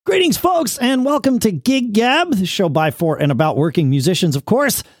Greetings, folks, and welcome to Gig Gab, the show by, for, and about working musicians, of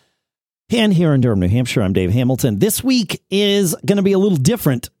course. And here in Durham, New Hampshire, I'm Dave Hamilton. This week is going to be a little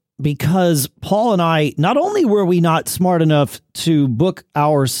different because Paul and I, not only were we not smart enough to book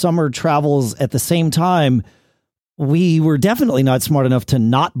our summer travels at the same time, we were definitely not smart enough to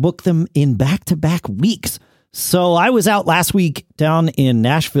not book them in back-to-back weeks. So I was out last week down in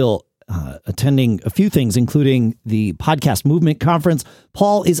Nashville attending a few things, including the Podcast Movement Conference.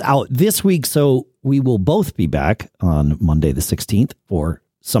 Paul is out this week, so we will both be back on Monday the 16th or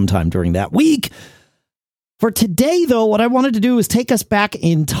sometime during that week. For today, though, what I wanted to do is take us back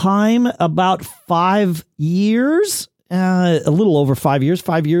in time about 5 years, a little over 5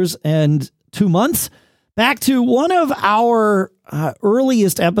 years and 2 months, back to one of our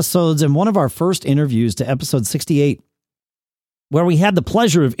earliest episodes and one of our first interviews, to episode 68, where we had the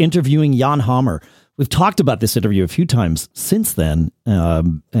pleasure of interviewing Jan Hammer. We've talked about this interview a few times since then,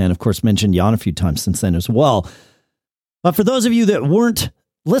 and of course mentioned Jan a few times since then as well. But for those of you that weren't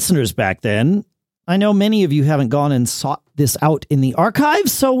listeners back then, I know many of you haven't gone and sought this out in the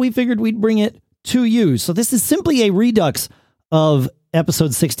archives, so we figured we'd bring it to you. So this is simply a redux of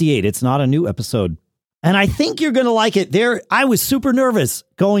episode 68. It's not a new episode. And I think you're going to like it. I was super nervous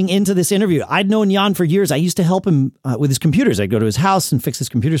going into this interview. I'd known Jan for years. I used to help him with his computers. I'd go to his house and fix his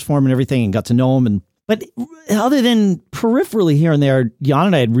computers for him and everything, and got to know him. But other than peripherally here and there, Jan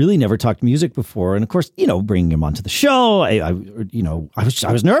and I had really never talked music before. And of course, bringing him onto the show, I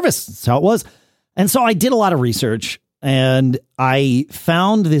was nervous. That's how it was. And so I did a lot of research, and I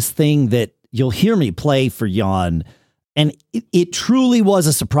found this thing that you'll hear me play for Jan. And it truly was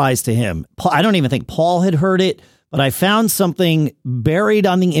a surprise to him. I don't even think Paul had heard it, but I found something buried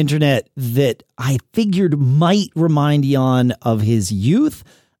on the internet that I figured might remind Jan of his youth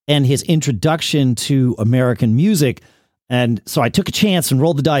and his introduction to American music. And so I took a chance and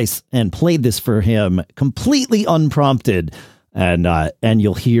rolled the dice and played this for him completely unprompted. And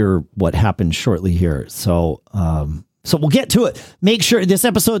you'll hear what happened shortly here. So we'll get to it. Make sure this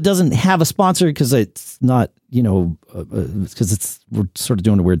episode doesn't have a sponsor, because it's not, because we're sort of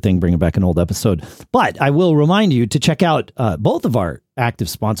doing a weird thing, bringing back an old episode. But I will remind you to check out both of our active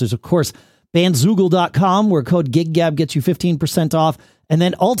sponsors. Of course, bandzoogle.com, where code GigGab gets you 15% off. And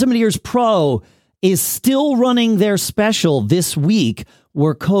then Ultimate Ears Pro is still running their special this week,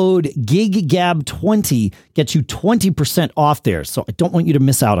 where code GigGab20 gets you 20% off there. So I don't want you to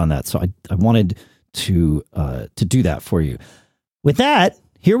miss out on that. So I wanted to do that for you. With that,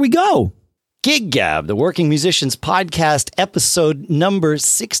 here we go. Gig Gab, the Working Musicians Podcast, episode number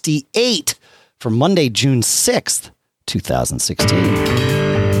 68 for Monday, June 6th, 2016.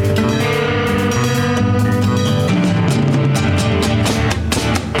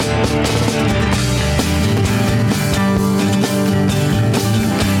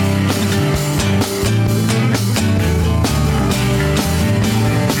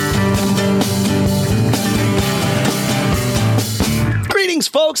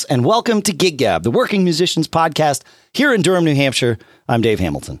 Folks, and welcome to Gig Gab, the Working Musicians Podcast, here in Durham, New Hampshire. I'm Dave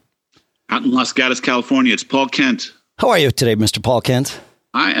Hamilton. Out in Los Gatos, California, it's Paul Kent. How are you today, Mr. Paul Kent?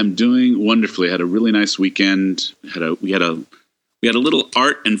 I am doing wonderfully. I had a really nice weekend. We had a little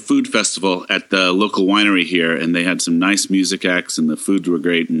art and food festival at the local winery here, and they had some nice music acts, and the foods were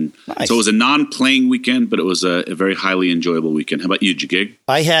great. And nice. So it was a non-playing weekend, but it was a very highly enjoyable weekend. How about you? Did you gig?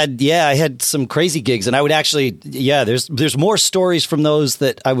 I had some crazy gigs, and I would actually, there's more stories from those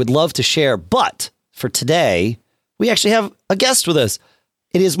that I would love to share. But for today, we actually have a guest with us.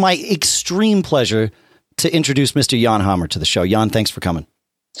 It is my extreme pleasure to introduce Mr. Jan Hammer to the show. Jan, thanks for coming.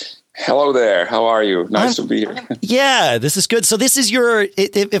 Hello there. How are you? Nice to be here. Yeah, this is good. So this is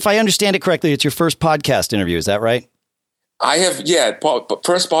if I understand it correctly, it's your first podcast interview. Is that right? I have,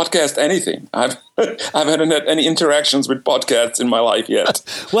 first podcast anything. I haven't had any interactions with podcasts in my life yet.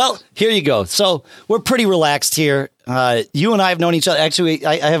 Well, here you go. So we're pretty relaxed here. You and I have known each other. Actually,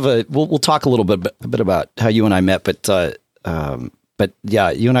 I have we'll talk a little bit about how you and I met, but yeah,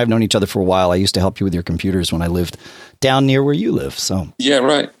 you and I have known each other for a while. I used to help you with your computers when I lived down near where you live. So yeah,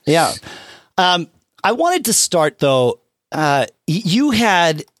 right. Yeah. I wanted to start though. You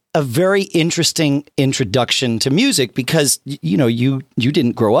had a very interesting introduction to music because, you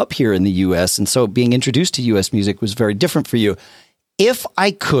didn't grow up here in the U.S. And so being introduced to U.S. music was very different for you. If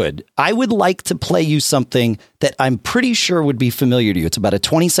I could, I would like to play you something that I'm pretty sure would be familiar to you. It's about a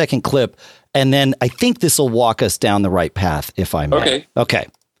 20-second clip. And then I think this will walk us down the right path, if I may. Okay.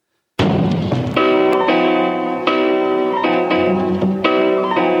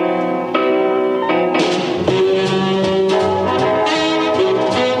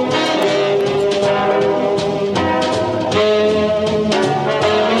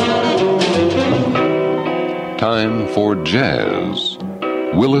 time for jazz.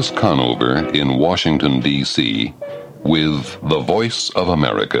 Willis Conover in Washington, D.C. with the Voice of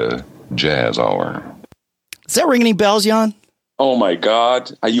America Jazz Hour. Does that ring any bells, Jan? Oh my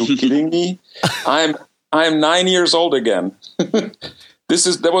God! Are you kidding me? I'm 9 years old again.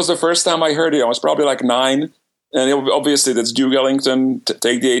 That was the first time I heard it. I was probably like 9, and obviously that's Duke Ellington,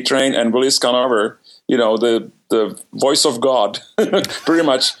 Take the A Train, and Willis Conover. You know, the voice of God, pretty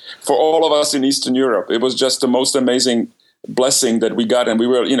much for all of us in Eastern Europe. It was just the most amazing blessing that we got, and we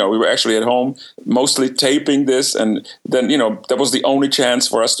were actually at home mostly taping this, and then that was the only chance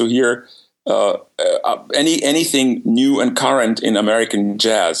for us to hear anything new and current in American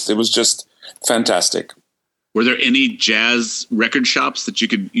jazz. It was just fantastic. Were there any jazz record shops that you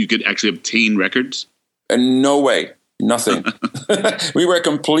could actually obtain records? No way. Nothing. We were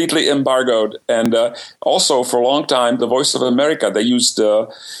completely embargoed. And also for a long time, the Voice of America, they used,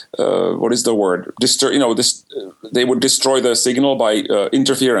 what is the word? They would destroy the signal by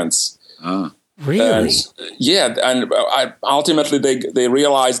interference. Really? And ultimately they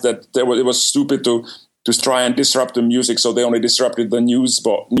realized that it was stupid to try and disrupt the music, so they only disrupted the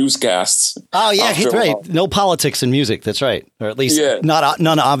newscasts. Oh, yeah, that's right. No politics in music, that's right. Or at least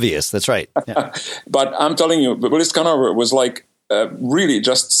none obvious, that's right. Yeah. But I'm telling you, Willis Conover was like really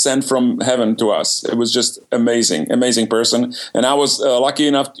just sent from heaven to us. It was just amazing person. And I was lucky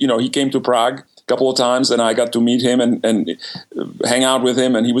enough, he came to Prague a couple of times, and I got to meet him and hang out with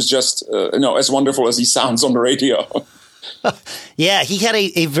him, and he was just as wonderful as he sounds on the radio. Yeah, he had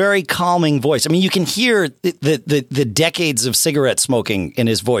a very calming voice. I mean, you can hear the decades of cigarette smoking in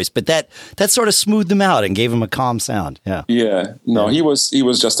his voice, but that sort of smoothed him out and gave him a calm sound. Yeah. Yeah. No, he was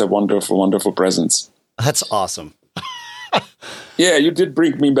just a wonderful, wonderful presence. That's awesome. Yeah, you did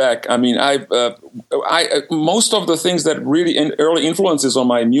bring me back. I mean, I most of the things that really early influences on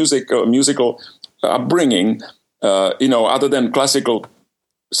my musical upbringing, other than classical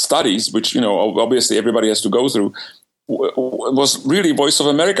studies, which obviously everybody has to go through, was really Voice of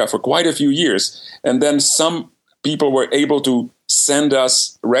America for quite a few years. And then some people were able to send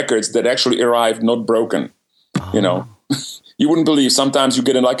us records that actually arrived not broken. You wouldn't believe, sometimes you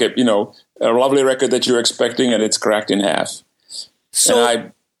get in like a lovely record that you're expecting and it's cracked in half. So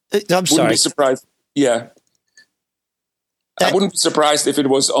and I'm sorry. Wouldn't be surprised. Yeah. I wouldn't be surprised if it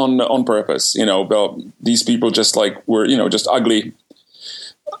was on purpose. These people just were just ugly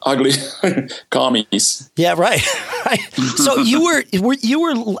commies. Yeah, right. So you were.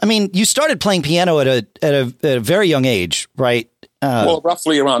 I mean, you started playing piano at a very young age, right? Well,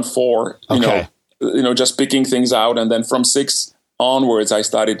 roughly around 4. Okay. Just picking things out, and then from 6 onwards, I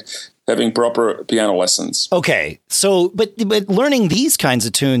started having proper piano lessons. Okay. So, but learning these kinds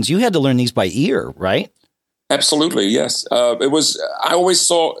of tunes, you had to learn these by ear, right? Absolutely, yes. It was. I always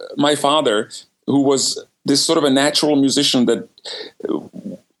saw my father, who was this sort of a natural musician that.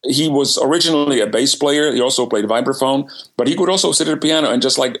 He was originally a bass player. He also played vibraphone, but he could also sit at a piano and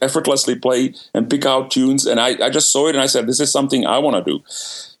just effortlessly play and pick out tunes. And I just saw it and I said, this is something I want to do.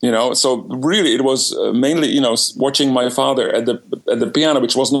 So really it was mainly, watching my father at the piano,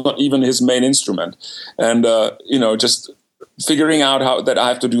 which was not even his main instrument. And, just figuring out how that I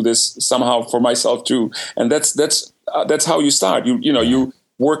have to do this somehow for myself too. And that's how you start. You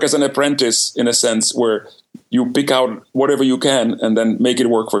work as an apprentice in a sense where you pick out whatever you can and then make it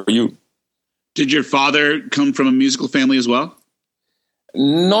work for you. Did your father come from a musical family as well?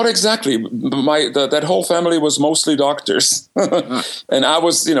 Not exactly. That whole family was mostly doctors. And I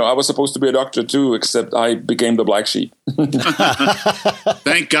was supposed to be a doctor too, except I became the black sheep.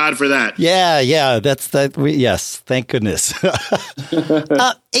 Thank God for that. Yeah. That's that. Yes. Thank goodness.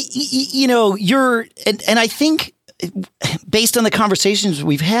 You're, and I think, based on the conversations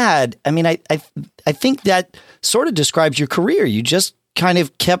we've had, I mean, I think that sort of describes your career. You just kind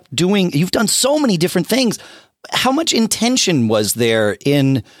of kept doing. You've done so many different things. How much intention was there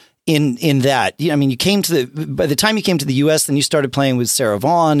in that? I mean, by the time you came to the U.S., then you started playing with Sarah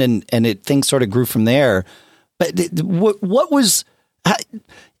Vaughan, and things sort of grew from there. But what was?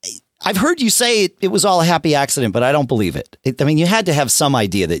 I've heard you say it was all a happy accident, but I don't believe it. I mean, you had to have some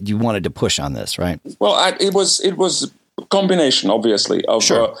idea that you wanted to push on this, right? Well, it was a combination, obviously, of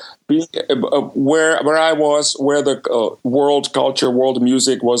being where I was, where the world culture, world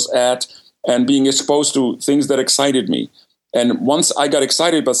music was at, and being exposed to things that excited me. And once I got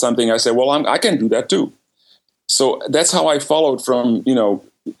excited about something, I said, well, I can do that too. So that's how I followed from,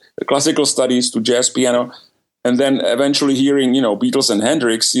 classical studies to jazz piano. And then eventually hearing, Beatles and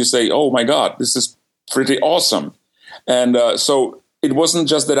Hendrix, you say, oh, my God, this is pretty awesome. And so it wasn't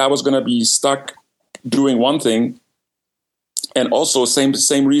just that I was going to be stuck doing one thing. And also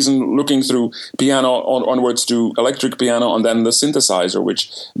same reason, looking through piano onwards to electric piano, and then the synthesizer,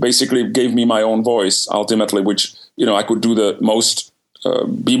 which basically gave me my own voice ultimately, which I could do the most,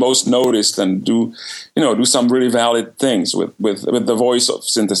 be most noticed, and do some really valid things with the voice of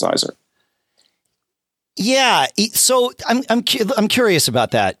synthesizer. Yeah, so I'm curious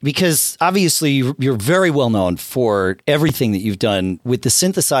about that, because obviously you're very well known for everything that you've done with the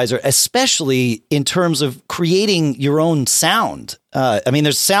synthesizer, especially in terms of creating your own sound. I mean,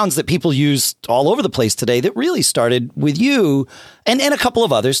 there's sounds that people use all over the place today that really started with you and a couple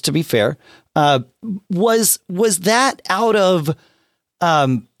of others, to be fair. Was that out of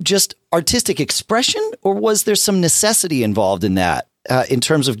just artistic expression, or was there some necessity involved in that? In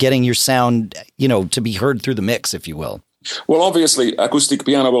terms of getting your sound, to be heard through the mix, if you will? Well, obviously, acoustic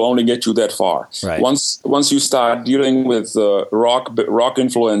piano will only get you that far. Right. Once you start dealing with rock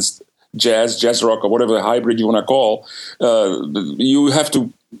influenced jazz rock, or whatever hybrid you want to call, you have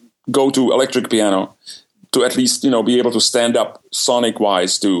to go to electric piano to at least be able to stand up sonic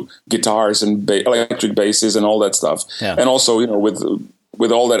wise to guitars and electric basses and all that stuff. Yeah. And also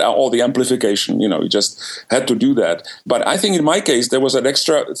with all the amplification, you just had to do that. But I think in my case, there was an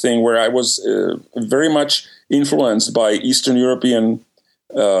extra thing where I was very much influenced by Eastern European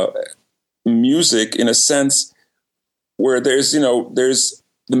music, in a sense where there's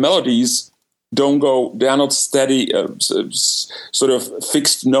the melodies they are not steady, sort of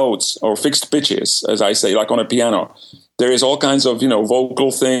fixed notes or fixed pitches, as I say, like on a piano. There is all kinds of,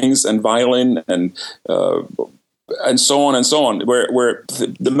 vocal things and violin and so on, where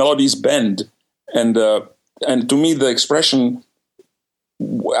the melodies bend, and to me the expression,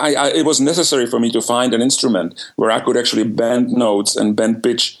 it was necessary for me to find an instrument where I could actually bend notes and bend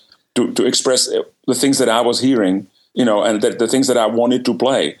pitch to express the things that I was hearing, and the things that I wanted to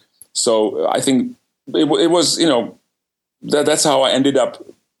play. So I think it was, that's how I ended up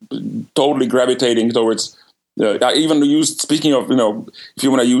totally gravitating towards. I even used, speaking of, if you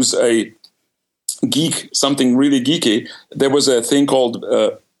want to use a something really geeky, there was a thing called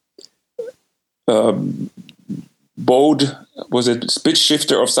Bode, was it pitch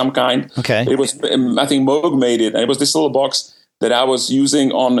shifter of some kind? Okay. It was, I think Moog made it, and it was this little box that I was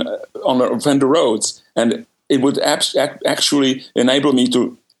using on a Fender Rhodes, and it would actually enable me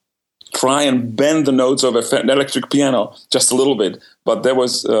to try and bend the notes of an electric piano just a little bit. But there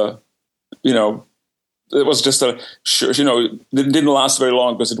was, it was just it didn't last very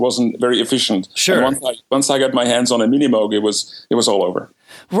long because it wasn't very efficient. Sure. And once I got my hands on a Mini Moog, it was all over.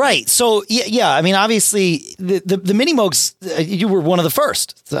 Right. So yeah. I mean, obviously the Mini Moogs, you were one of the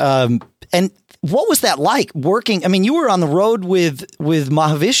first. And what was that like working? I mean, you were on the road with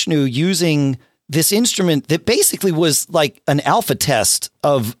Mahavishnu using this instrument that basically was like an alpha test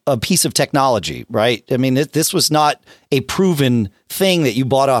of a piece of technology, right? I mean, this was not a proven thing that you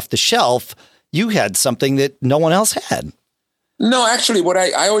bought off the shelf. You had something that no one else had. No, actually, what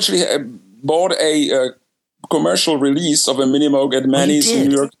I actually bought a commercial release of a Mini Moog at Manny's in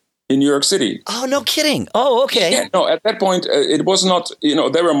New York City. Oh, no kidding. Oh, okay. Yeah, no, at that point, it was not,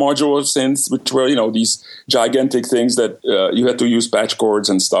 there were modular synths, which were, these gigantic things that you had to use patch cords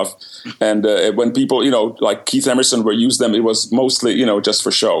and stuff. And when people, like Keith Emerson were used them, it was mostly, just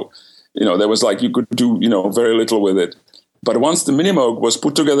for show. There was like, you could do, very little with it. But once the Mini Moog was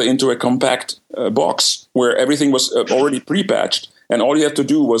put together into a compact box where everything was already pre-patched, and all you had to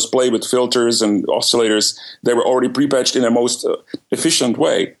do was play with filters and oscillators, they were already pre-patched in a most efficient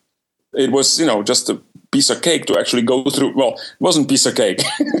way. It was, just a piece of cake to actually go through. Well, it wasn't a piece of cake.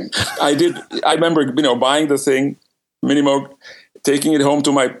 I remember, buying the thing, Mini Moog, taking it home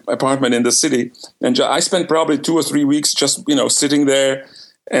to my apartment in the city. And I spent probably 2 or 3 weeks just, sitting there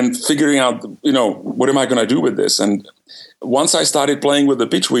and figuring out, what am I going to do with this? And once I started playing with the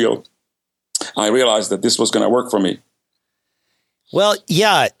pitch wheel, I realized that this was going to work for me. Well,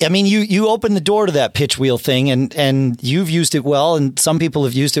 yeah. I mean, you opened the door to that pitch wheel thing, and you've used it well, and some people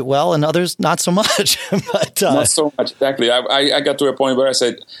have used it well, and others not so much. But not so much, exactly. I got to a point where I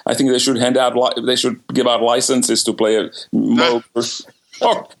said, I think they should give out licenses to play a Moog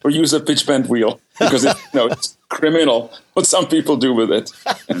or use a pitch bend wheel, because it's criminal what some people do with it.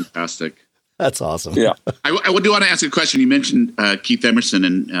 Fantastic. That's awesome. Yeah. I do want to ask a question. You mentioned Keith Emerson,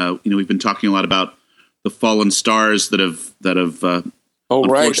 and we've been talking a lot about the fallen stars that have. Oh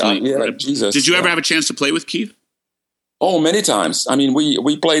right, Jesus. Did you ever have a chance to play with Keith? Oh, many times. I mean,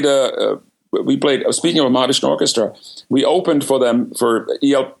 we played. Speaking of Mahavishnu Orchestra, we opened for them for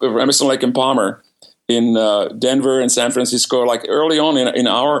Emerson, Lake and Palmer in Denver and San Francisco, like early on in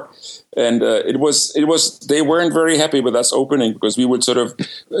our, and it was they weren't very happy with us opening because we would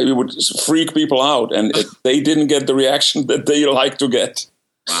freak people out, and they didn't get the reaction that they like to get.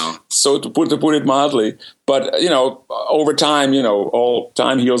 Wow. So to put it mildly, but over time, all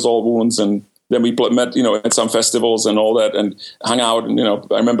time heals all wounds, and then we met, at some festivals and all that, and hung out. And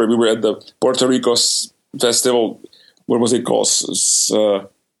I remember we were at the Puerto Rico festival. What was it called?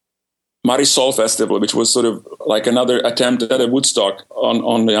 Marisol Festival, which was sort of like another attempt at a Woodstock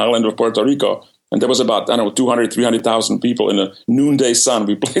on the island of Puerto Rico. And there was about, 200, 300,000 people in a noonday sun.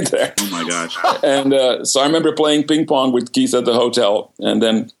 We played there. Oh, my gosh. And so I remember playing ping pong with Keith at the hotel. And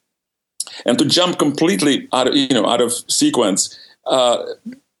to jump completely out of sequence,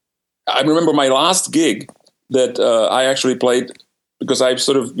 I remember my last gig that I actually played because I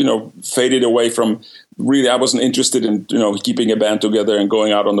sort of, faded away from really, I wasn't interested in, keeping a band together and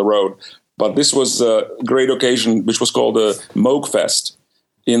going out on the road. But this was a great occasion, which was called the Moog Fest.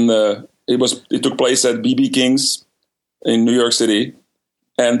 It took place at BB King's in New York City.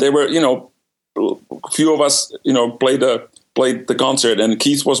 And they were, a few of us, played the concert, and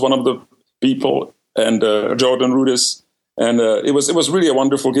Keith was one of the people, and Jordan Rudess. And it was really a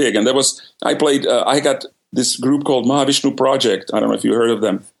wonderful gig. And I got this group called Mahavishnu Project. I don't know if you heard of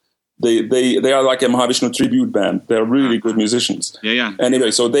them. They are like a Mahavishnu tribute band. They're really good musicians. Yeah.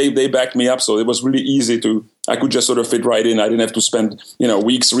 Anyway, so they backed me up. So it was really easy I could just sort of fit right in. I didn't have to spend,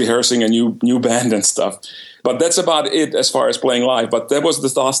 weeks rehearsing a new band and stuff. But that's about it as far as playing live. But that was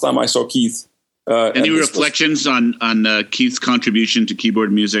the last time I saw Keith. Any reflections on Keith's contribution to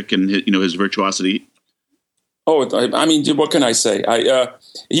keyboard music and his virtuosity? Oh, I mean, what can I say?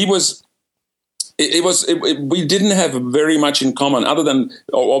 He was. We didn't have very much in common, other than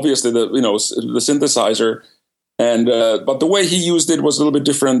obviously the synthesizer, and but the way he used it was a little bit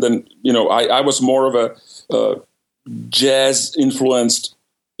different than I was more of a jazz influenced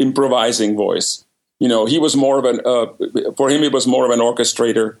improvising voice. He was more of for him it was more of an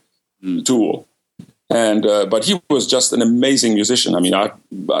orchestrator tool, and but he was just an amazing musician. I mean, I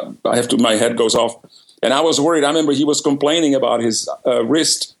have to, my head goes off, and I was worried. I remember he was complaining about his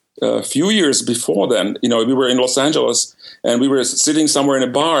wrist. A few years before then, we were in Los Angeles and we were sitting somewhere in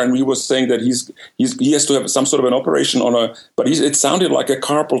a bar, and he was saying that he has to have some sort of an operation but it sounded like a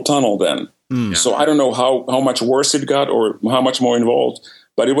carpal tunnel then. So I don't know how much worse it got or how much more involved,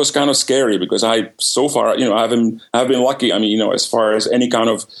 but it was kind of scary because so far, I've been lucky. I mean, as far as any kind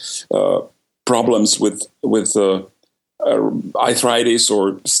of problems with arthritis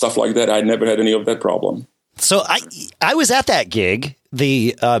or stuff like that, I never had any of that problem. So I was at that gig,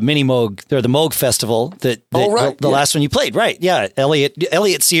 the Mini Moog, or the Moog Festival, the last one you played, right? Yeah,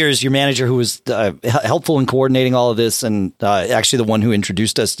 Elliot Sears, your manager, who was helpful in coordinating all of this, and actually the one who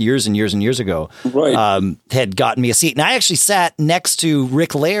introduced us years and years and years ago, right? Had gotten me a seat, and I actually sat next to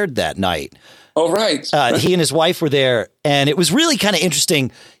Rick Laird that night. Oh, right. He and his wife were there, and it was really kind of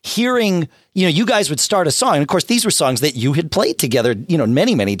interesting hearing, you guys would start a song. And of course, these were songs that you had played together,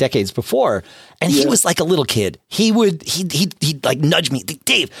 many, many decades before. And he was like a little kid. He'd like nudge me.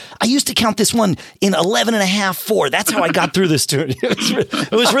 Dave, I used to count this one in 11 and a half, 4. That's how I got through this tune.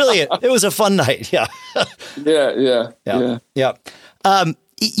 It was really, it was a fun night. Yeah. Yeah.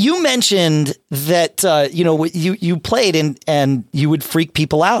 You mentioned that, you played and you would freak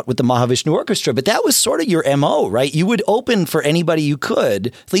people out with the Mahavishnu Orchestra, but that was sort of your MO, right? You would open for anybody you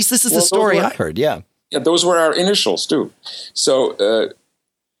could. At least this is the story I heard. Yeah. Yeah. Those were our initials too. So,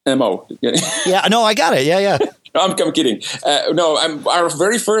 MO. Yeah. No, I got it. Yeah. I'm kidding. Our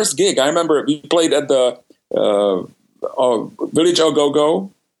very first gig, I remember we played at the Village Ogogo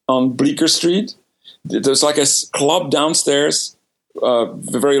on Bleecker Street. There's like a club downstairs.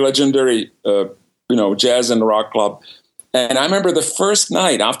 Very legendary, jazz and rock club. And I remember the first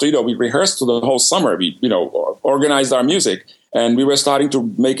night after, we rehearsed the whole summer, we, organized our music, and we were starting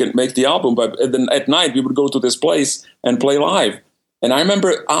to make the album. But then at night we would go to this place and play live. And I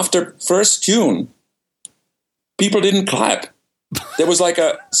remember after first tune, people didn't clap. There was like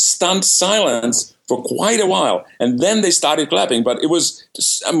a stunned silence for quite a while, and then they started clapping. But it was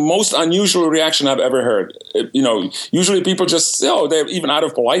the most unusual reaction I've ever heard. Usually people just, they're even out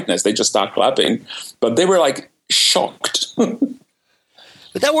of politeness, they just start clapping. But they were like shocked.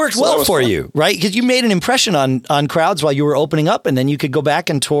 But that worked well for you, right? Because you made an impression on crowds while you were opening up, and then you could go back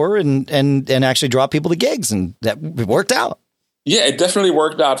and tour and actually draw people to gigs, and that worked out. Yeah, it definitely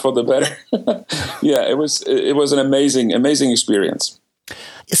worked out for the better. Yeah, it was an amazing experience.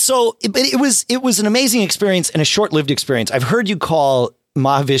 So, but it was an amazing experience and a short-lived experience. I've heard you call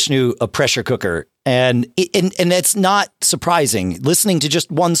Mahavishnu a pressure cooker. And that's not surprising. Listening to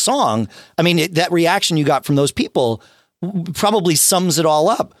just one song, I mean, that reaction you got from those people probably sums it all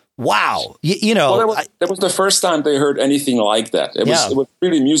up. Wow. Well, that was the first time they heard anything like that. It was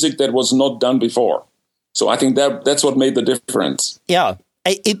really music that was not done before. So I think that's what made the difference. Yeah.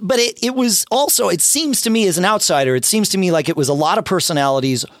 But it was also, it seems to me as an outsider, it seems to me like it was a lot of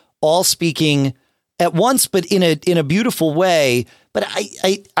personalities all speaking at once, but in a beautiful way. But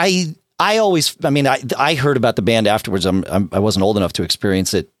I always, I mean, I heard about the band afterwards. I wasn't old enough to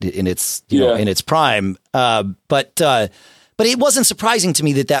experience it in its, in its prime. But it wasn't surprising to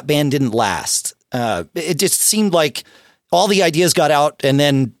me that band didn't last. It just seemed like all the ideas got out and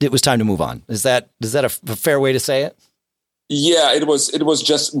then it was time to move on. Is that a fair way to say it? Yeah, it was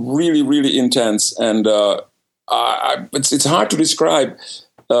just really, really intense. And it's hard to describe,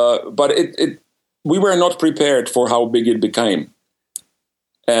 but we were not prepared for how big it became.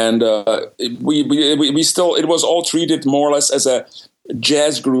 And we still, it was all treated more or less as a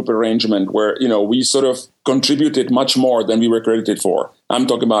jazz group arrangement where, we sort of contributed much more than we were credited for. I'm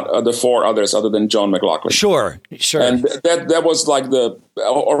talking about the four others other than John McLaughlin. Sure. And that was like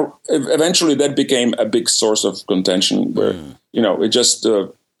or eventually that became a big source of contention where, it just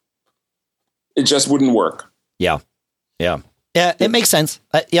wouldn't work. Yeah. It makes sense.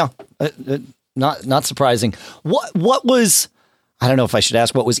 Not surprising. What was, I don't know if I should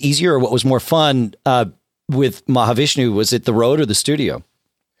ask what was easier or what was more fun with Mahavishnu. Was it the road or the studio?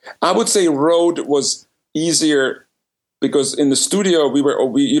 I would say road was easier because in the studio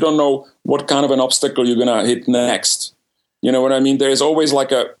you don't know what kind of an obstacle you're going to hit next. You know what I mean? There's always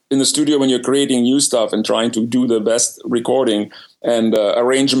in the studio when you're creating new stuff and trying to do the best recording and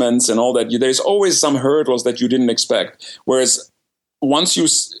arrangements and all that, there's always some hurdles that you didn't expect. Whereas once you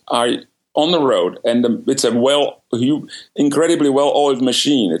are on the road and it's a incredibly well-oiled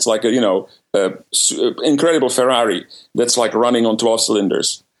machine, it's like incredible Ferrari that's like running on 12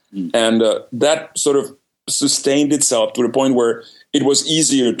 cylinders. And that sort of sustained itself to the point where it was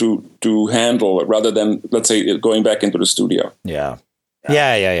easier to handle rather than, let's say, going back into the studio. Yeah.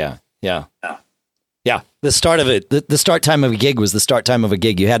 The start of it, the start time of a gig was the start time of a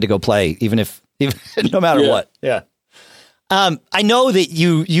gig. You had to go play, even no matter what. Yeah. I know that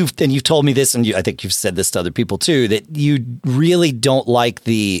you've told me this, and I think you've said this to other people too, that you really don't like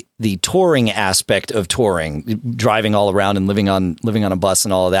the touring aspect of touring, driving all around and living on a bus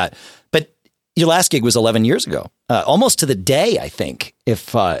and all of that. But your last gig was 11 years ago, almost to the day, I think,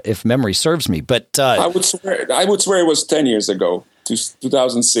 if memory serves me. But I would swear it was 10 years ago,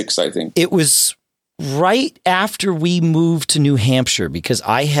 2006, I think. It was right after we moved to New Hampshire, because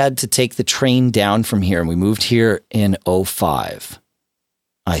I had to take the train down from here, and we moved here in 2005,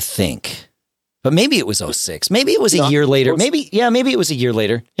 I think. But maybe it was 2006. Maybe it was a year later. Maybe it was a year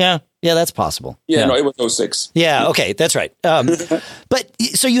later. Yeah, that's possible. Yeah, no, it was 2006. Yeah, okay, that's right. But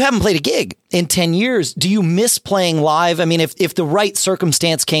so you haven't played a gig in 10 years. Do you miss playing live? I mean, if the right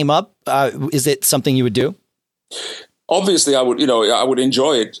circumstance came up, is it something you would do? Obviously, I would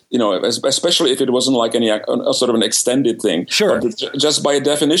enjoy it, especially if it wasn't like any sort of an extended thing. Sure. But just by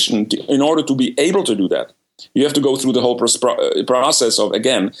definition, in order to be able to do that, you have to go through the whole process of,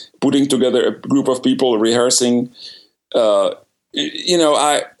 again, putting together a group of people, rehearsing. On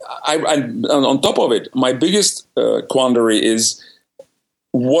top of it, my biggest quandary is,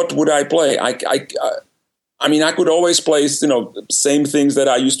 what would I play? I mean, I could always play, same things that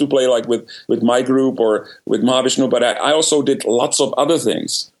I used to play, like with my group or with Mahavishnu, but I also did lots of other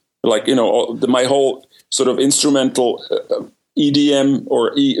things, like, my whole sort of instrumental EDM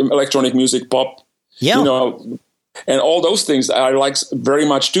or electronic music, pop, and all those things I like very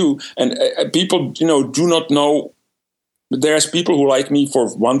much too. And people, do not know. There's people who like me for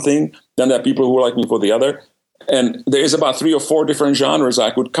one thing, then there are people who like me for the other. And there is about 3 or 4 different genres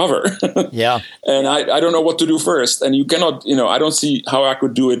I could cover. Yeah. And I don't know what to do first. And you cannot, I don't see how I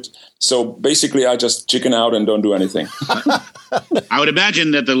could do it. So basically, I just chicken out and don't do anything. I would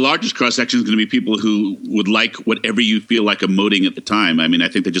imagine that the largest cross-section is going to be people who would like whatever you feel like emoting at the time. I mean, I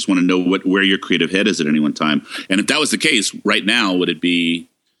think they just want to know where your creative head is at any one time. And if that was the case, right now, would it be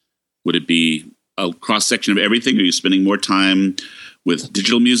a cross-section of everything? Are you spending more time with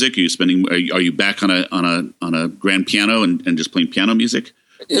digital music? Are you back on a grand piano and just playing piano music?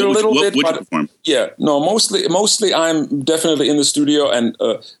 A little bit, would you perform? Yeah, no, mostly I'm definitely in the studio, and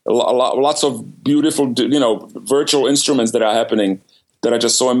lots of beautiful, virtual instruments that are happening that are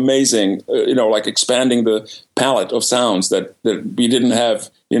just so amazing. Like expanding the palette of sounds that we didn't have,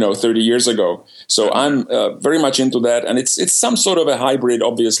 30 years ago. So I'm very much into that, and it's some sort of a hybrid,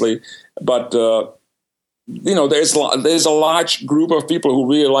 obviously, but there's a large group of people who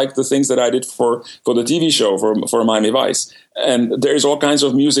really like the things that I did for the TV show for Miami Vice, and there's all kinds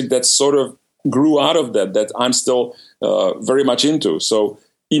of music that sort of grew out of that I'm still very much into. So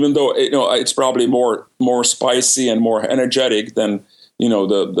even though it's probably more spicy and more energetic than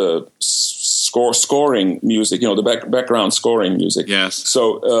the scoring music, the background scoring music. Yes.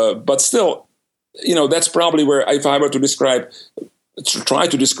 So, but still, that's probably where, if I were to try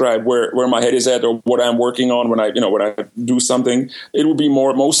to describe where my head is at or what I'm working on when I do something, it would be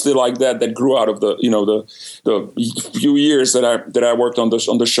mostly like that grew out of the few years that I worked on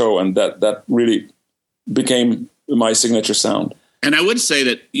the show, and that really became my signature sound. And I would say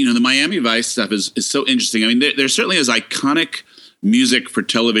that, the Miami Vice stuff is so interesting. I mean, there certainly is iconic music for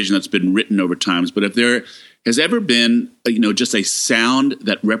television that's been written over times, but if there has ever been, just a sound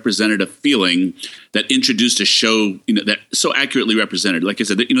that represented a feeling, that introduced a show, that so accurately represented, like I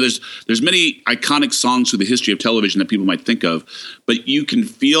said, there's many iconic songs through the history of television that people might think of, but you can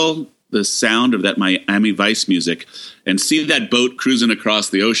feel the sound of that Miami Vice music and see that boat cruising across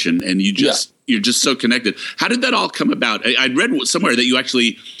the ocean, and you're just so connected. How did that all come about? I'd read somewhere that you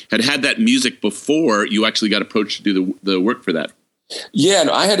actually had that music before you actually got approached to do the work for that. Yeah,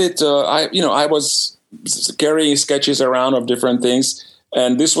 no, I had it. I was carrying sketches around of different things,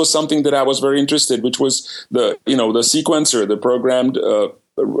 and this was something that I was very interested, which was the sequencer, the programmed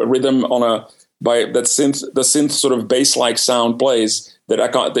rhythm the synth sort of bass-like sound plays,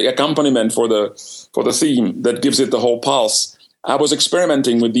 the accompaniment for the theme that gives it the whole pulse. I was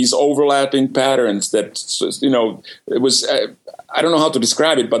experimenting with these overlapping patterns that, it was, I don't know how to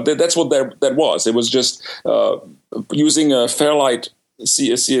describe it, but that's what that was. It was just using a Fairlight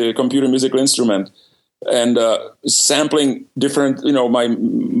a computer musical instrument and sampling different, my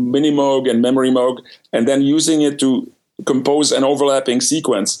Mini Moog and Memory Moog, and then using it to compose an overlapping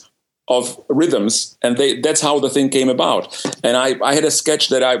sequence of rhythms. And that's how the thing came about. And I had a sketch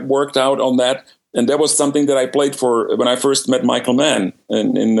that I worked out on that. And that was something that I played for when I first met Michael Mann,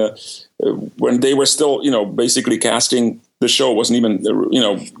 and when they were still, basically casting the show. Wasn't even,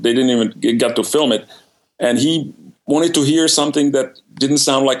 they didn't even get to film it, and he wanted to hear something that didn't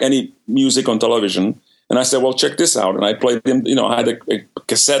sound like any music on television. And I said, "Well, check this out." And I played him. I had a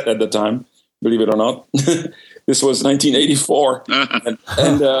cassette at the time, believe it or not. This was 1984,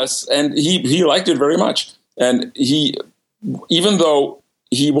 and he liked it very much. And even though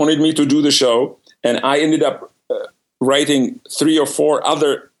he wanted me to do the show, and I ended up writing 3 or 4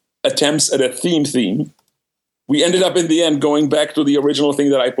 other attempts at a theme, we ended up in the end going back to the original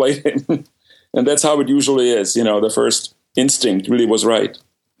thing that I played him. And that's how it usually is. The first instinct really was right.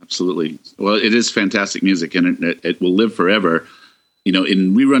 Absolutely. Well, it is fantastic music, and it will live forever. In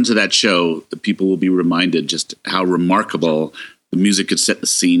reruns of that show, the people will be reminded just how remarkable the music could set the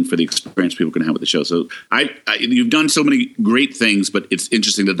scene for the experience people can have with the show. So you've done so many great things, but it's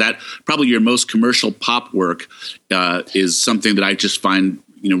interesting that probably your most commercial pop work is something that I just find,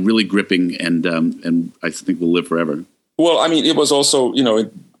 really gripping and I think will live forever. Well, I mean, it was also,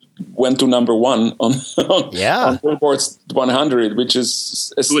 it went to number 1 on Billboard's 100, which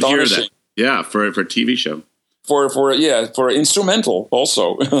is astonishing. Who would hear that? Yeah, for a TV show. For instrumental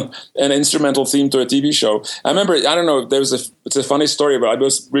also, an instrumental theme to a TV show. I remember, I don't know, it's a funny story, but it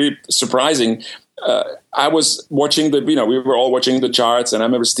was really surprising. I was watching we were all watching the charts, and I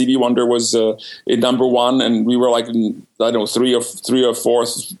remember Stevie Wonder was in number 1, and we were like, I don't know, 3 or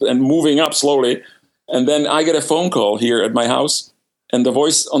 4th, and moving up slowly. And then I get a phone call here at my house, and the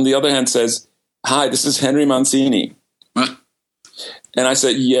voice on the other hand says, "Hi, this is Henry Mancini." Huh? And I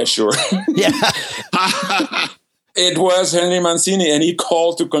said, "Yeah, sure." Yeah. It was Henry Mancini, and he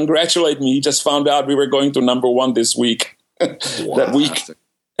called to congratulate me. He just found out we were going to number 1 this week, that week.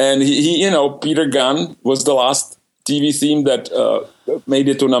 And he Peter Gunn was the last TV theme that made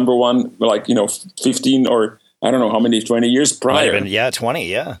it to number 1, 15 or I don't know how many, 20 years prior. Might have been, 20,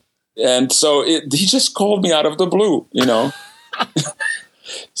 yeah. And so he just called me out of the blue,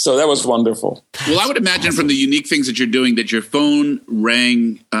 So that was wonderful. Well, I would imagine from the unique things that you're doing that your phone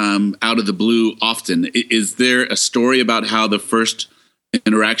rang out of the blue often. Is there a story about how the first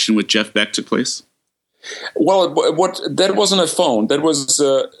interaction with Jeff Beck took place? Well, that wasn't a phone. That was,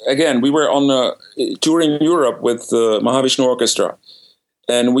 again, we were on touring Europe with the Mahavishnu Orchestra.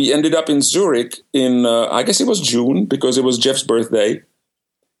 And we ended up in Zurich in, I guess it was June, because it was Jeff's birthday.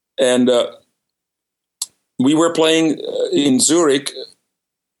 And we were playing in Zurich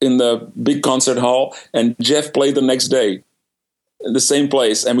in the big concert hall, and Jeff played the next day in the same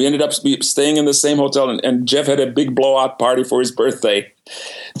place. And we ended up staying in the same hotel, and Jeff had a big blowout party for his birthday.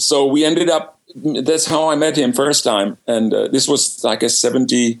 So we ended up, that's how I met him first time. And this was, I guess,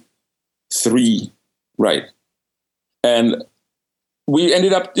 73. Right. And we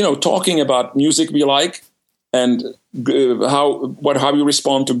ended up, talking about music we like and how we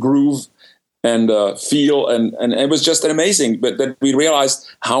respond to groove and feel. And it was just amazing, but that we realized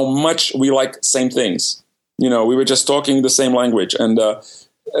how much we like same things. We were just talking the same language. And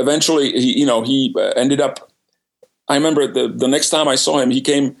eventually, he ended up, I remember the next time I saw him,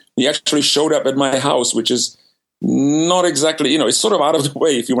 he actually showed up at my house, which is not exactly, it's sort of out of the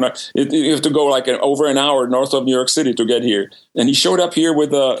way. If you want to, you have to go like over an hour north of New York City to get here. And he showed up here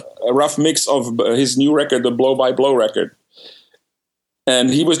with a rough mix of his new record, the Blow by Blow record. And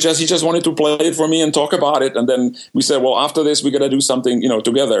he just wanted to play it for me and talk about it. And then we said, well, after this, we got to do something,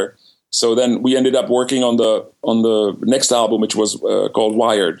 together. So then we ended up working on the next album, which was called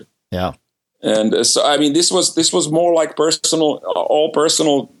Wired. Yeah. And so, I mean, this was more like all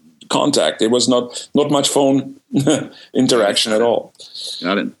personal contact. It was not much phone interaction at all.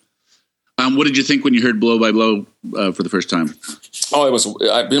 Got it. What did you think when you heard Blow by Blow for the first time? Oh, it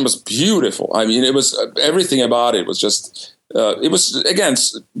was beautiful. I mean, it was everything about it was just. It was, again,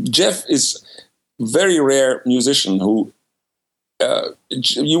 Jeff is a very rare musician who.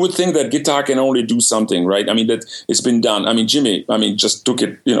 You would think that guitar can only do something, right? I mean, that it's been done. I mean, Jimmy, just took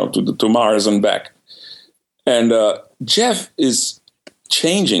it, to Mars and back. And Jeff is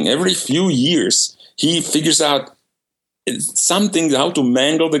changing every few years. He figures out something, how to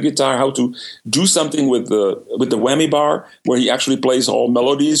mangle the guitar, how to do something with the whammy bar, where he actually plays all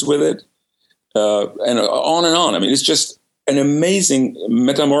melodies with it, and on and on. I mean, it's just an amazing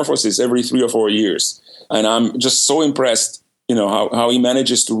metamorphosis every 3 or 4 years, and I'm just so impressed. How he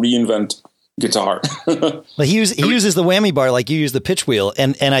manages to reinvent guitar. Well, he uses the whammy bar like you use the pitch wheel,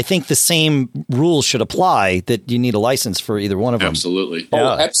 and I think the same rules should apply, that you need a license for either one of them. Absolutely.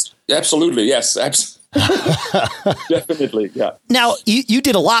 Yeah. Oh, absolutely. Yes. Definitely. Yeah. Now, you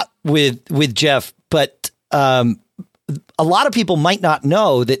did a lot with Jeff, but a lot of people might not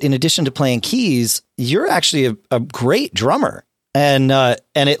know that in addition to playing keys, you're actually a great drummer. And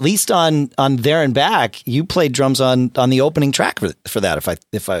at least on There and Back, you played drums on the opening track for that,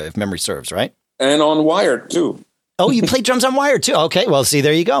 if memory serves, right? And on Wired too. Oh, you played drums on Wired too. Okay, well, see,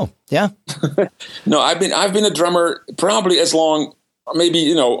 there you go. Yeah. No, I've been a drummer probably as long,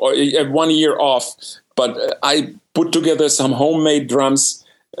 maybe 1 year off, but I put together some homemade drums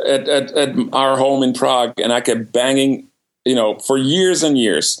at our home in Prague, and I kept banging, for years and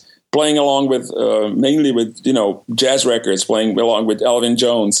years. Playing along with mainly with jazz records, playing along with Elvin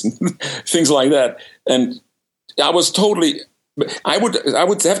Jones and things like that, and I was totally. I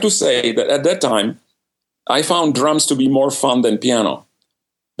would have to say that at that time, I found drums to be more fun than piano,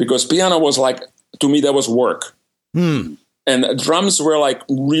 because piano was like, to me, that was work, and drums were like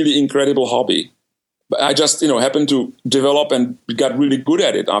really incredible hobby. But I just happened to develop and got really good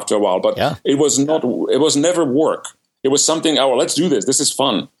at it after a while. But It was never work. It was something. Oh, let's do this. This is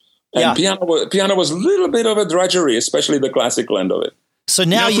fun. And piano was a little bit of a drudgery, especially the classical end of it. So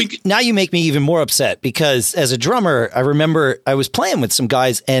now you make me even more upset, because as a drummer, I remember I was playing with some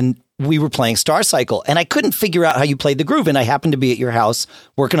guys and we were playing Star Cycle, and I couldn't figure out how you played the groove. And I happened to be at your house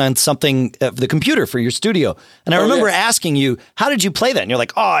working on something, the computer for your studio. And I remember asking you, how did you play that? And you're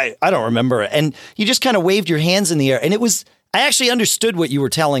like, I don't remember. And you just kind of waved your hands in the air. And I actually understood what you were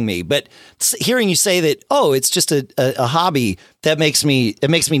telling me, but hearing you say that, it's just a hobby, that makes me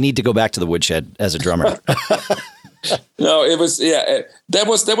need to go back to the woodshed as a drummer. No, it was,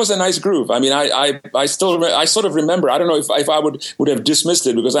 that was a nice groove. I mean, I sort of remember, I don't know if I would have dismissed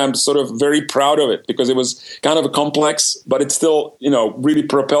it, because I'm sort of very proud of it, because it was kind of a complex, but it still, really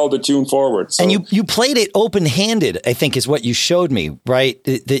propelled the tune forward. So. And you played it open-handed, I think is what you showed me, right?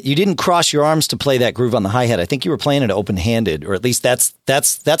 That you didn't cross your arms to play that groove on the hi-hat. I think you were playing it open-handed, or at least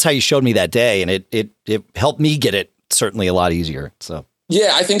that's how you showed me that day. And it helped me get it certainly a lot easier. So. Yeah,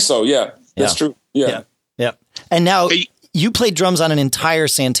 I think so. Yeah, that's true. Yeah. And now you played drums on an entire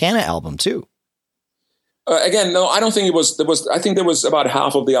Santana album too. Again, no, I don't think it was. I think there was about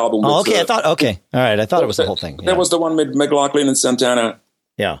half of the album. Okay, I thought. Okay, all right. I thought it was the whole thing. That was the one with McLaughlin and Santana.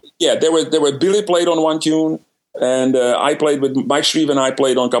 Yeah. There were Billy played on one tune, and I played with Mike Shreve, and I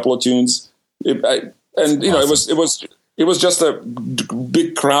played on a couple of tunes. Awesome. It was just a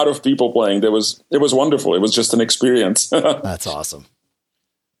big crowd of people playing. It was wonderful. It was just an experience. That's awesome.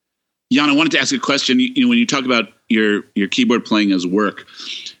 Jan, I wanted to ask a question. When you talk about your keyboard playing as work,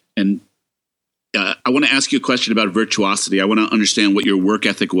 and I want to ask you a question about virtuosity. I want to understand what your work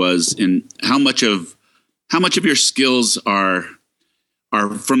ethic was, and how much of your skills are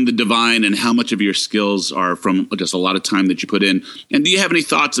from the divine, and how much of your skills are from just a lot of time that you put in. And do you have any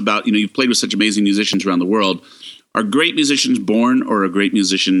thoughts about, you've played with such amazing musicians around the world. Are great musicians born, or are great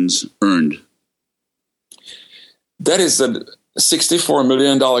musicians earned? That is a $64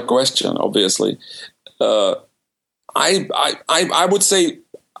 million question, obviously. I would say,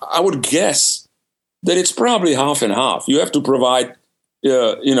 I would guess that it's probably half and half. You have to provide,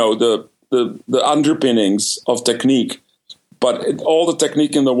 the underpinnings of technique, but all the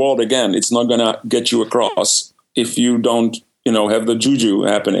technique in the world, again, it's not going to get you across if you don't, have the juju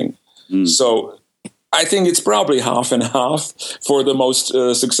happening. So I think it's probably half and half for the most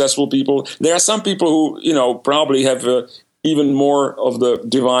successful people. There are some people who, probably have even more of the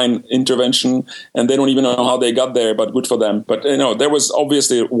divine intervention, and they don't even know how they got there, but good for them. But, there was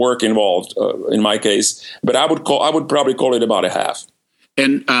obviously work involved in my case, but I would probably call it about a half.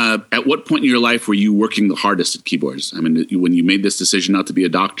 And at what point in your life were you working the hardest at keyboards? I mean, when you made this decision not to be a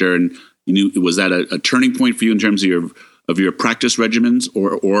doctor, and you knew, was that a turning point for you in terms of your practice regimens,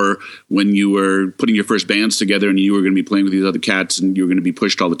 or when you were putting your first bands together and you were going to be playing with these other cats and you were going to be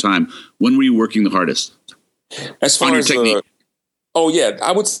pushed all the time? When were you working the hardest? As far as technique?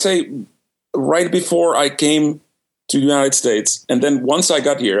 I would say right before I came to the United States, and then once I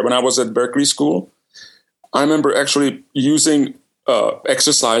got here, when I was at Berklee School, I remember actually using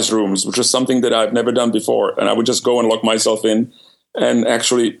exercise rooms, which is something that I've never done before, and I would just go and lock myself in and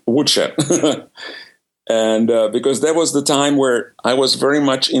actually woodshed. And because that was the time where I was very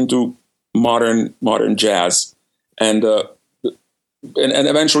much into modern jazz, and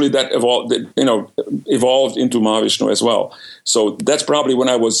eventually that evolved into Mahavishnu as well. So that's probably when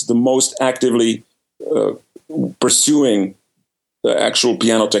I was the most actively pursuing the actual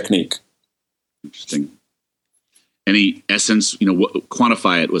piano technique. Interesting. Any essence,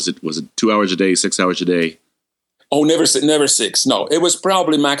 quantify it? Was it 2 hours a day, 6 hours a day? Oh, never 6. No, it was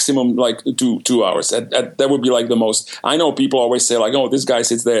probably maximum like 2 hours. That would be like the most. I know people always say like, oh, this guy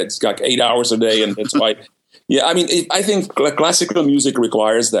sits there, it's like 8 hours a day, and it's why. Yeah, I mean, I think classical music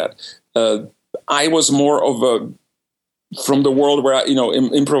requires that. I was more of from the world where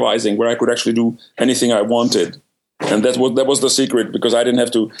improvising, where I could actually do anything I wanted, and that was the secret, because I didn't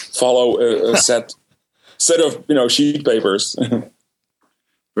have to follow a set of sheet papers.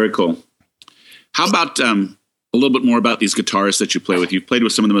 Very cool. How about a little bit more about these guitarists that you play with? You've played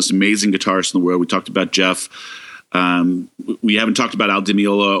with some of the most amazing guitarists in the world. We talked about Jeff. We haven't talked about Al Di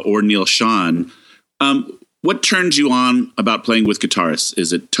Meola or Neil Schon. What turns you on about playing with guitarists?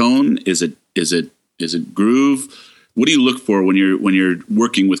 Is it tone? Is it groove? What do you look for when you're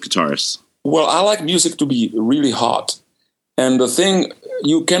working with guitarists? Well, I like music to be really hot, and the thing,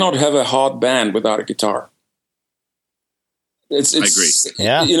 you cannot have a hot band without a guitar. I agree.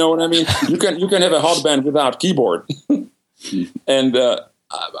 Yeah, you know what I mean. You can have a hot band without keyboard, and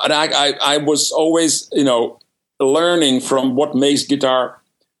I was always learning from what makes guitar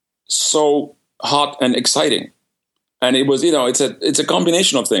so hot and exciting, and it was it's a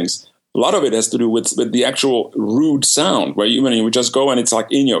combination of things. A lot of it has to do with the actual rude sound, where you would just go and it's like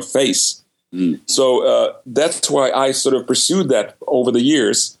in your face. So that's why I sort of pursued that over the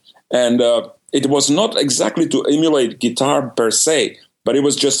years, and it was not exactly to emulate guitar per se, but it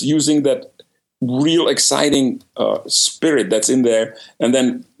was just using that real exciting spirit that's in there. And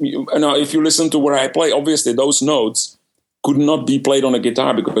then if you listen to where I play, obviously those notes could not be played on a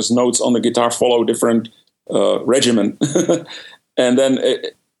guitar, because notes on the guitar follow different regimen. And then,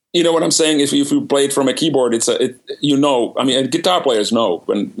 what I'm saying? If you play it from a keyboard, guitar players know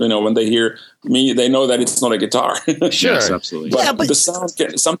when they hear me, they know that it's not a guitar. Sure. Yes, absolutely. But the sound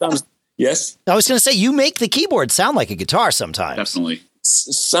can sometimes, yes? I was going to say, you make the keyboard sound like a guitar sometimes. Definitely.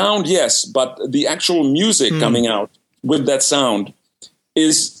 Sound, yes, but the actual music coming out with that sound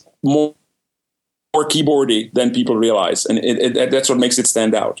is more keyboardy than people realize, and that's what makes it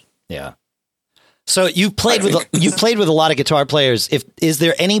stand out. Yeah. So you played with a lot of guitar players. Is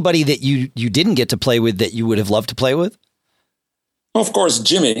there anybody that you didn't get to play with that you would have loved to play with? Of course,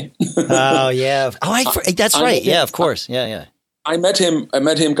 Jimmy. Oh yeah. That's right. Yeah, of course. Yeah. I met him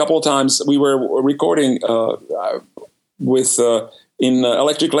a couple of times. We were recording with in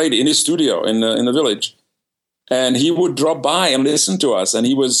Electric Lady in his studio in the Village, and he would drop by and listen to us, and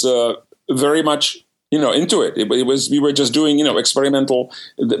he was very much into it. We were just doing experimental,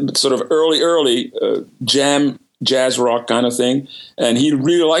 sort of early jam jazz rock kind of thing, and he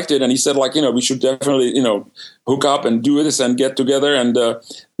really liked it. And he said we should definitely hook up and do this and get together. And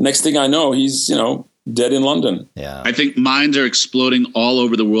next thing I know, he's dead in London. Yeah, I think minds are exploding all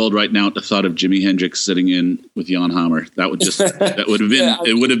over the world right now at the thought of Jimi Hendrix sitting in with Jan Hammer. That would have been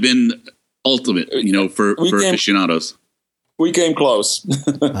it would have been ultimate, for aficionados. We came close.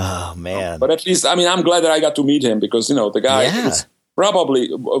 Oh man! But at least, I'm glad that I got to meet him, because the guy is probably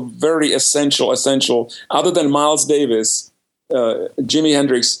very essential. Other than Miles Davis, Jimi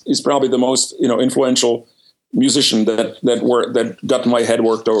Hendrix is probably the most influential musician that got my head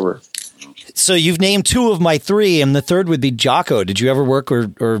worked over. So you've named two of my three, and the third would be Jaco. Did you ever work or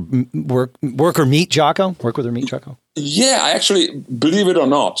meet Jaco? Work with or meet Jaco? Yeah, I actually, believe it or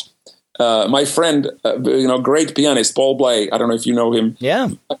not, my friend, great pianist Paul Bley. I don't know if you know him. Yeah,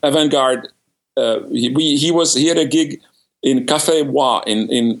 Avant-Garde. He had a gig in Café Bois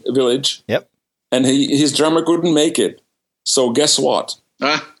in Village. Yep. And his drummer couldn't make it. So guess what?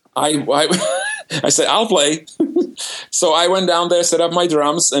 I said, I'll play. So I went down there, set up my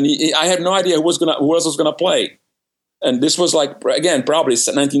drums, and I had no idea who else was gonna play. And this was like, again, probably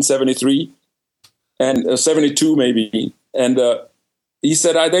 1973 and 72 maybe. And he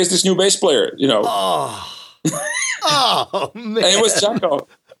said, "There's this new bass player, Oh, man. And it was Jaco.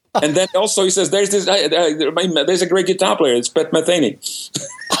 And then also he says, "There's a great guitar player. It's Pat Metheny."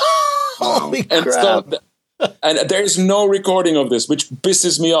 Holy crap! And there is no recording of this, which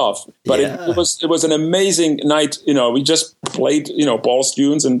pisses me off. But it was an amazing night. We just played Paul's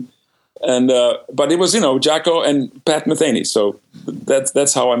tunes but it was Jaco and Pat Metheny. So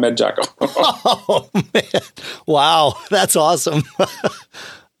that's how I met Jaco. Oh man! Wow, that's awesome,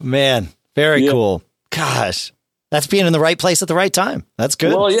 man. Very cool. Gosh. That's being in the right place at the right time. That's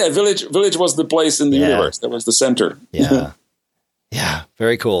good. Well, yeah, Village was the place in the universe. That was the center. Yeah. Yeah.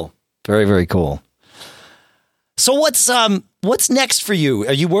 Very cool. Very, very cool. So what's next for you?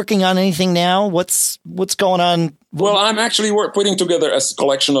 Are you working on anything now? What's going on? Well, I'm actually putting together a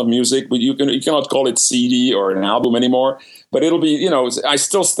collection of music, but you cannot call it CD or an album anymore. But it'll be, I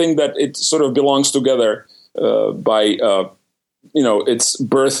still think that it sort of belongs together by its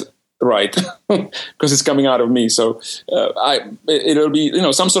birth. Right, because it's coming out of me. So it'll be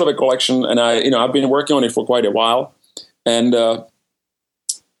some sort of a collection, and I've been working on it for quite a while, and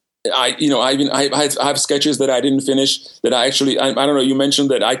I have sketches that I didn't finish that I don't know. You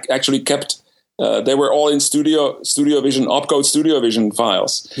mentioned that I actually kept. They were all in Studio Vision, Opcode Studio Vision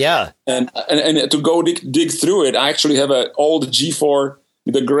files. Yeah, and to go dig through it, I actually have an old G4,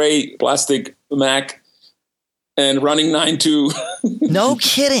 the gray plastic Mac. And running 9.2. No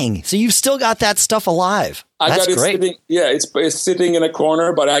kidding. So you've still got that stuff alive. That's great. Sitting, it's sitting in a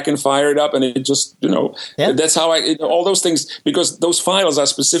corner, but I can fire it up, and it just that's how all those things, because those files are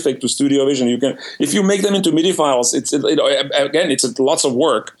specific to Studio Vision. You can, if you make them into MIDI files, it's lots of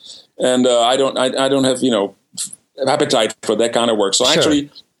work, and I don't have appetite for that kind of work. So actually,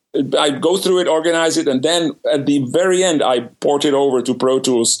 I go through it, organize it, and then at the very end, I port it over to Pro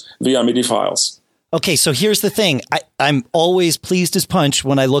Tools via MIDI files. Okay, so here's the thing. I'm always pleased as punch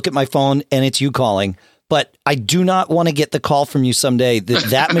when I look at my phone and it's you calling, but I do not want to get the call from you someday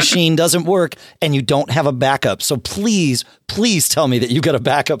that machine doesn't work and you don't have a backup. So please tell me that you got a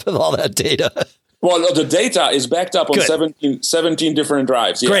backup of all that data. Well, the data is backed up on 17 different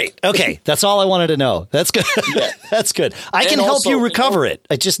drives. Yeah. Great. Okay, that's all I wanted to know. That's good. Yeah. That's good. I can help you recover it.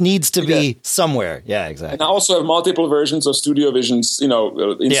 It just needs to be somewhere. Yeah, exactly. And I also have multiple versions of Studio Visions,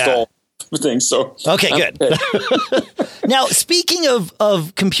 installed. Yeah. Things. So okay, good. Now, speaking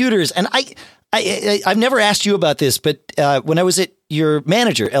of computers, and I've never asked you about this, but when I was at your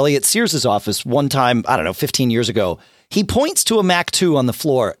manager Elliot Sears's office one time, I don't know, 15 years ago, he points to a Mac 2 on the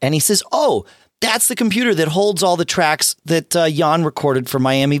floor and he says, "Oh, that's the computer that holds all the tracks that Jan recorded for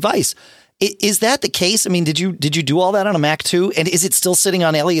Miami Vice." Is that the case? I mean, did you do all that on a Mac 2, and is it still sitting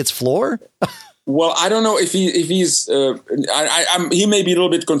on Elliot's floor? Well, I don't know if he's. He may be a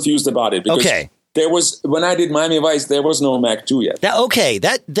little bit confused about it because there was, when I did Miami Vice, there was no Mac 2 yet.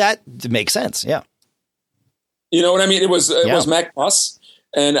 That makes sense. Yeah, you know what I mean. It was Mac Plus,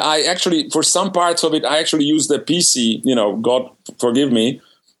 and I actually, for some parts of it, I actually used the PC. God forgive me.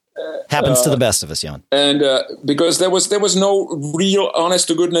 Happens to the best of us, Jan. And because there was no real, honest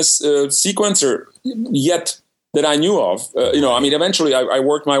to goodness sequencer yet that I knew of. Eventually I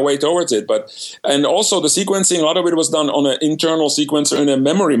worked my way towards it, and also the sequencing, a lot of it was done on an internal sequencer in a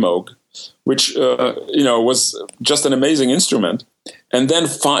memory Moog, which, was just an amazing instrument. And then,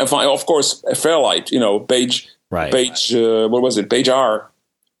 of course, Fairlight, Page, what was it? Page R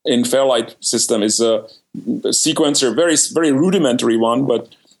in Fairlight system is a sequencer, very, very rudimentary one,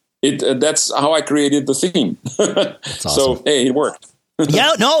 but that's how I created the theme. That's awesome. So, hey, it worked.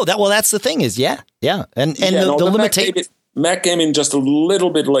 That's the thing is, and the limitation. Mac came in just a little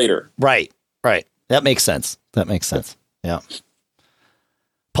bit later. Right. That makes sense. Yeah.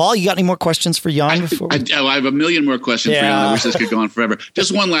 Paul, you got any more questions for Jan? I have a million more questions for Jan. I wish this could go on forever.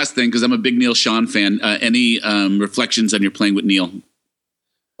 Just one last thing, because I'm a big Neil Schon fan. Any reflections on your playing with Neil?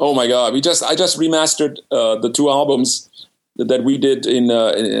 Oh my God. I just remastered the two albums that we did in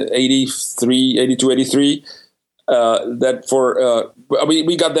 82, 83. that for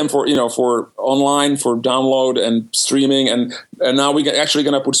we got them for for online, for download and streaming, and now we actually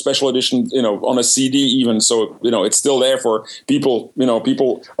going to put special edition on a CD even, so it's still there for people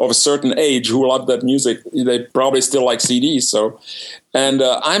people of a certain age who love that music. They probably still like CDs. So, and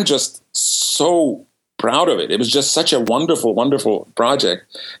I'm just so proud of it. It was just such a wonderful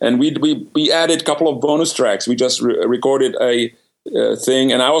project, and we added a couple of bonus tracks. We just recorded a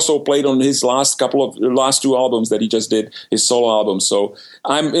thing, and I also played on his last two albums that he just did, his solo albums. So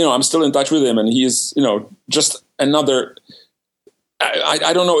I'm still in touch with him, and he is just another.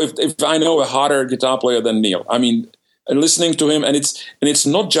 I don't know if I know a hotter guitar player than Neil. I mean, listening to him, and it's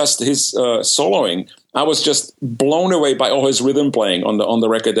not just his soloing. I was just blown away by all his rhythm playing on the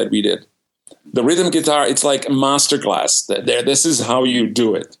record that we did. The rhythm guitar, it's like a masterclass. This is how you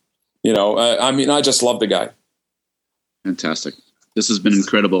do it. I mean, I just love the guy. Fantastic. This has been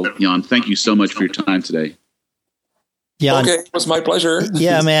incredible, Jan. Thank you so much for your time today. Jan, okay, it was my pleasure.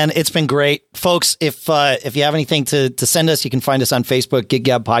 Yeah, man, it's been great. Folks, if you have anything to send us, you can find us on Facebook, Gig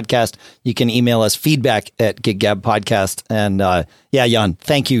Gab Podcast. You can email us feedback@giggabpodcast. And yeah, Jan,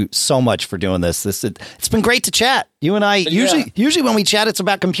 thank you so much for doing this. It's been great to chat. You and I, usually when we chat, it's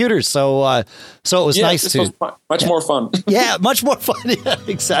about computers. So it was nice to. Was much more fun. Yeah, much more fun. Yeah,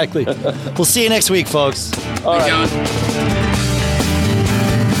 exactly. We'll see you next week, folks. All right. Jan.